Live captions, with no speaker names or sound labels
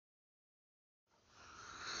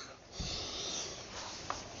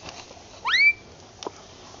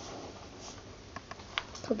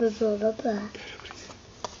To by bylo dobré.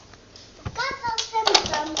 Kázal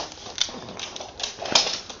jsem tam.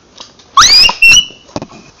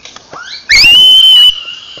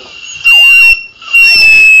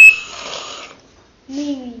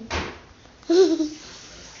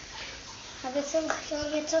 Aby jsem chtěl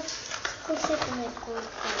něco zkusit nekoukat.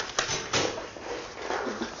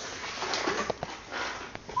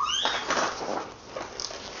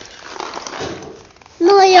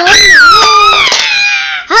 No jo,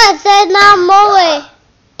 házej na moli.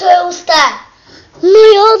 To je husté. No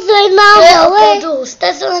jo, zelená To je moli. opravdu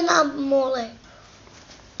husté zelená moli.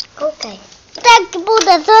 Koukej. Tak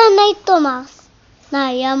bude zelený Tomáš.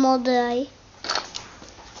 Ne, já modrý.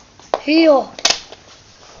 Jo.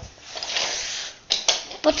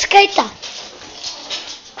 Počkejte.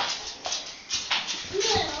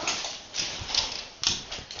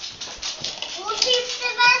 Musíš si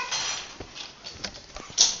vést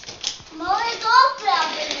moli do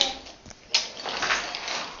opravdy.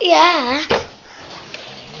 Já.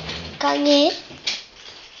 Kani.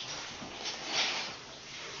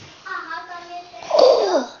 Aha, tam je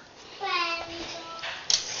ten.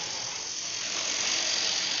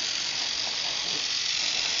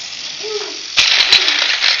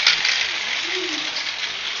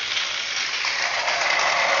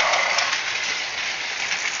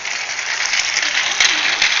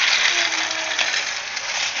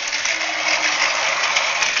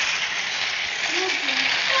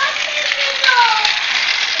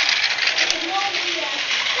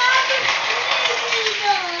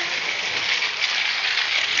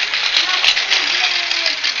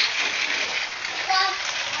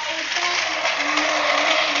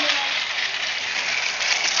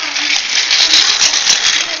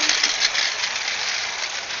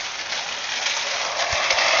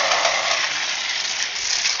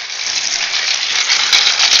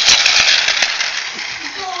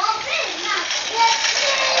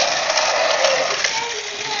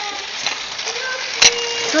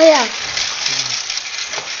 Co je?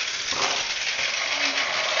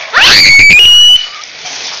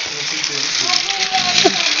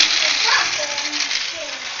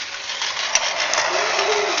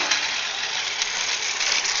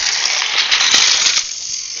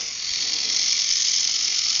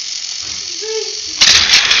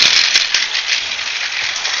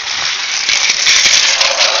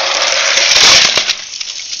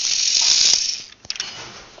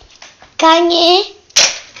 Kani,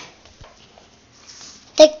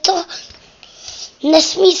 teď to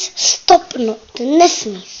nesmíš stopnout,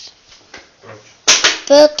 nesmíš.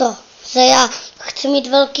 Proto, že já chci mít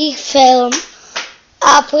velký film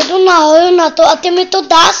a půjdu nahoru na to a ty mi to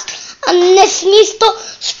dáš a nesmíš to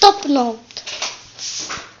stopnout.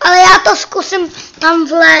 Ale já to zkusím tam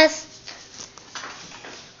vlézt.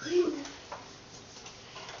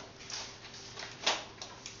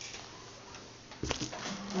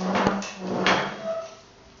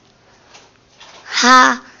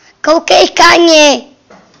 Ha, koukej, Kani.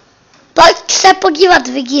 Pojď se podívat,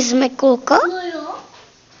 vidíš Mikulko? No jo.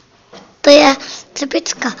 To je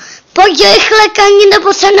třepička. Pojď rychle, Kani,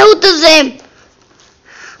 nebo se neudržím.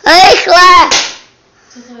 Rychle.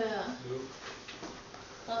 Co to je?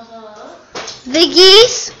 Aha.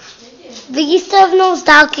 Vidíš? Vidíš se rovnou z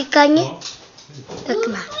dálky, Kani? Tak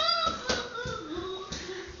ne.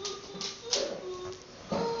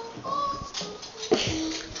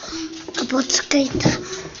 A počkejte.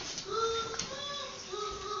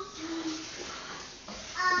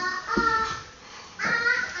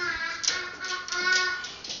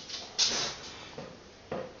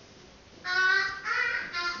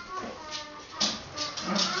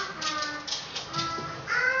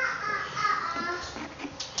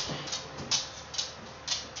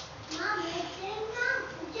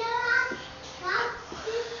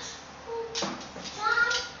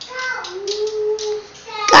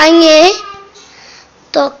 Kani,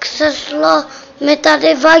 to křeslo mi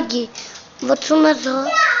tady vadí. Odsume ho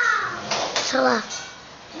celé.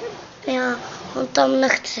 Já ho tam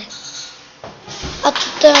nechci. A tu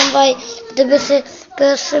tramvaj, kdyby si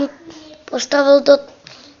prosím postavil do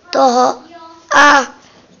toho a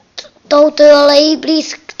tou trolejí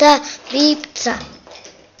blíž k té výpce.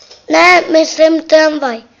 Ne, myslím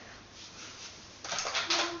tramvaj.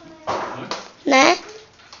 Ne?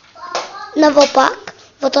 Naopak.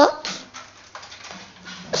 O to?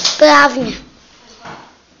 Správně.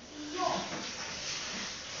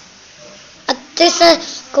 A ty se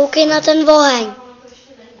koukej na ten oheň.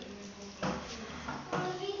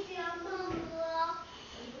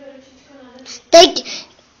 Teď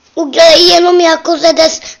udělej jenom jako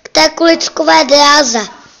zedes k té kuličkové dráze.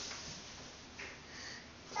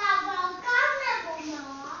 Ta velká nebo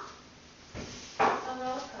malá?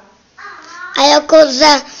 jako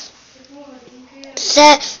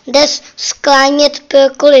se jde sklánět pro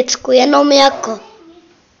kulicku, jenom jako.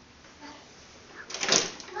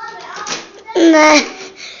 Ne,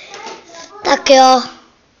 tak jo.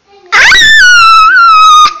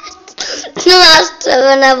 No máš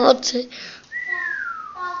červené oči.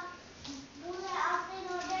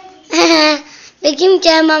 Vidím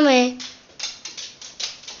tě, mami.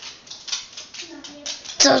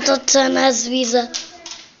 Co to cenné zvíře?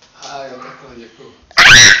 A jo, takhle, děkuju.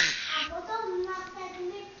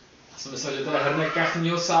 Já jsem myslel, že to je hrnek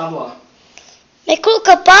kachního sádla.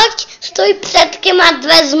 Mikulko, pojď, stůj před těma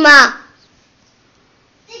dveřma.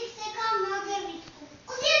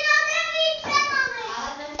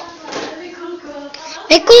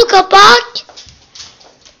 Mikulko, pojď.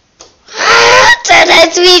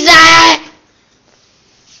 Cenné zvíře.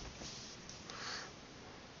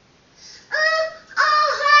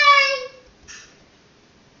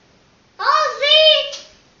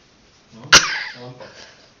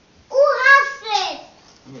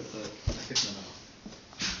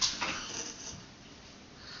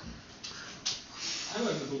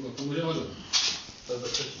 To může hořet. To je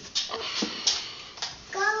bezpečný.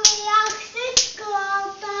 Já chci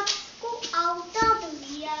skládačku opravdu.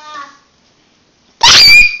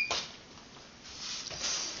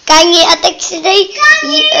 Kani, a teď si dej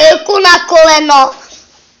ruku na koleno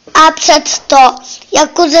a před to,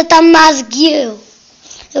 jakože tam má díru.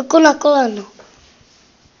 Ruku na koleno.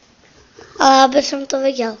 Ale aby jsem to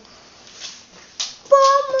viděl.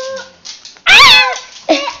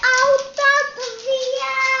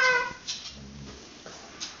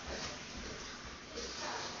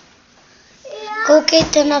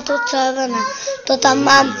 Koukejte na to červené. To tam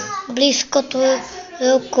mám blízko tu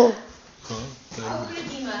ruku.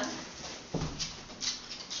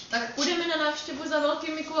 Tak půjdeme na návštěvu za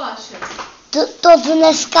Velkým Mikulášem. To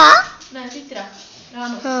dneska? Ne, zítra.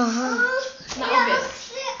 Ráno. Aha. Na oběd.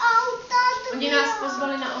 Oni nás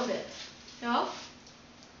pozvali na oběd. Jo?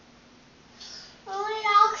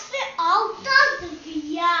 Já chci auta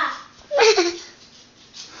dvě.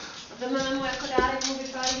 A vezmeme mu jako dárek, mu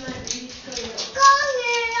vypálíme víčko.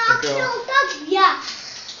 Já chci auta dvě.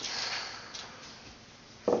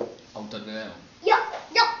 Auta dvě, Jo.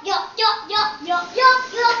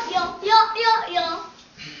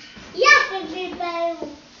 Já se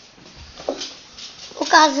vyberu.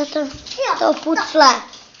 Ukážete to pucle.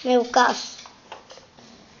 Mi ukáž.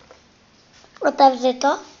 Otevři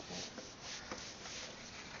to.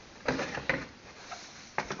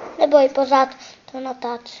 Neboj, pořád to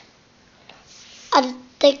natáč. A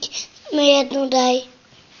teď mi jednu dej.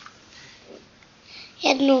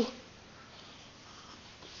 Jednu.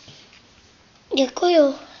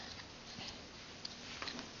 Děkuju.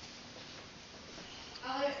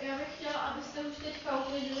 Ale já bych chtěla, abyste už teďka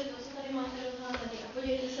uklidili to, co tady máte rozházené. A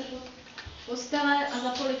podívejte se pod postele a za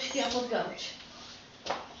poličky a pod gauč.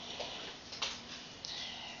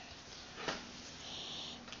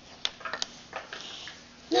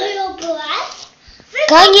 No jo, blesk.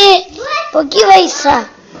 Kani, podívej se.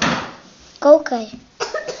 Koukej.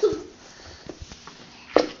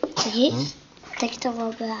 Vidíš? Teď to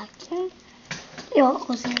obrátím. Jo,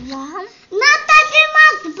 ozývám. Na tady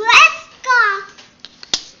máš bleska.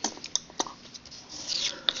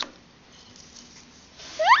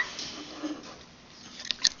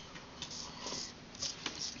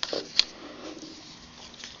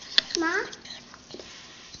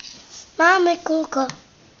 Máme, kulko.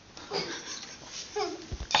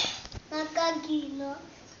 Na kagíno.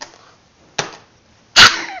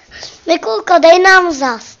 Mikulko, dej nám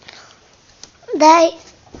zas. Dej.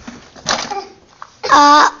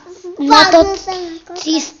 A na to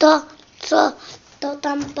čísto, co to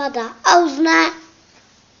tam padá. A už ne.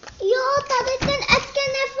 Jo, tady ten ještě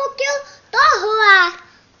nefotil tohle.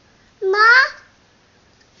 Má?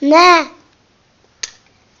 Ne.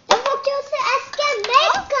 Nefotil si ještě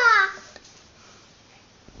meka.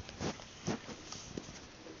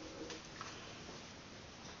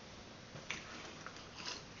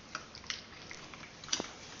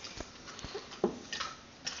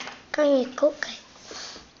 Kani, koukej.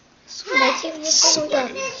 Dejte mě to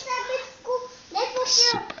udělat.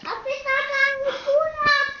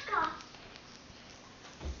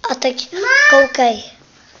 A teď koukej.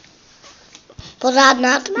 Pořád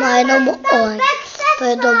nad má jenom oheň. To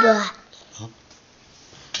je dobré.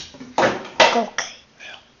 Koukej.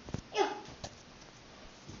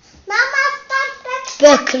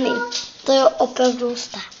 Pěkný. To je opravdu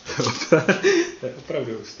husté. To je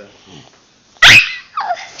opravdu husté.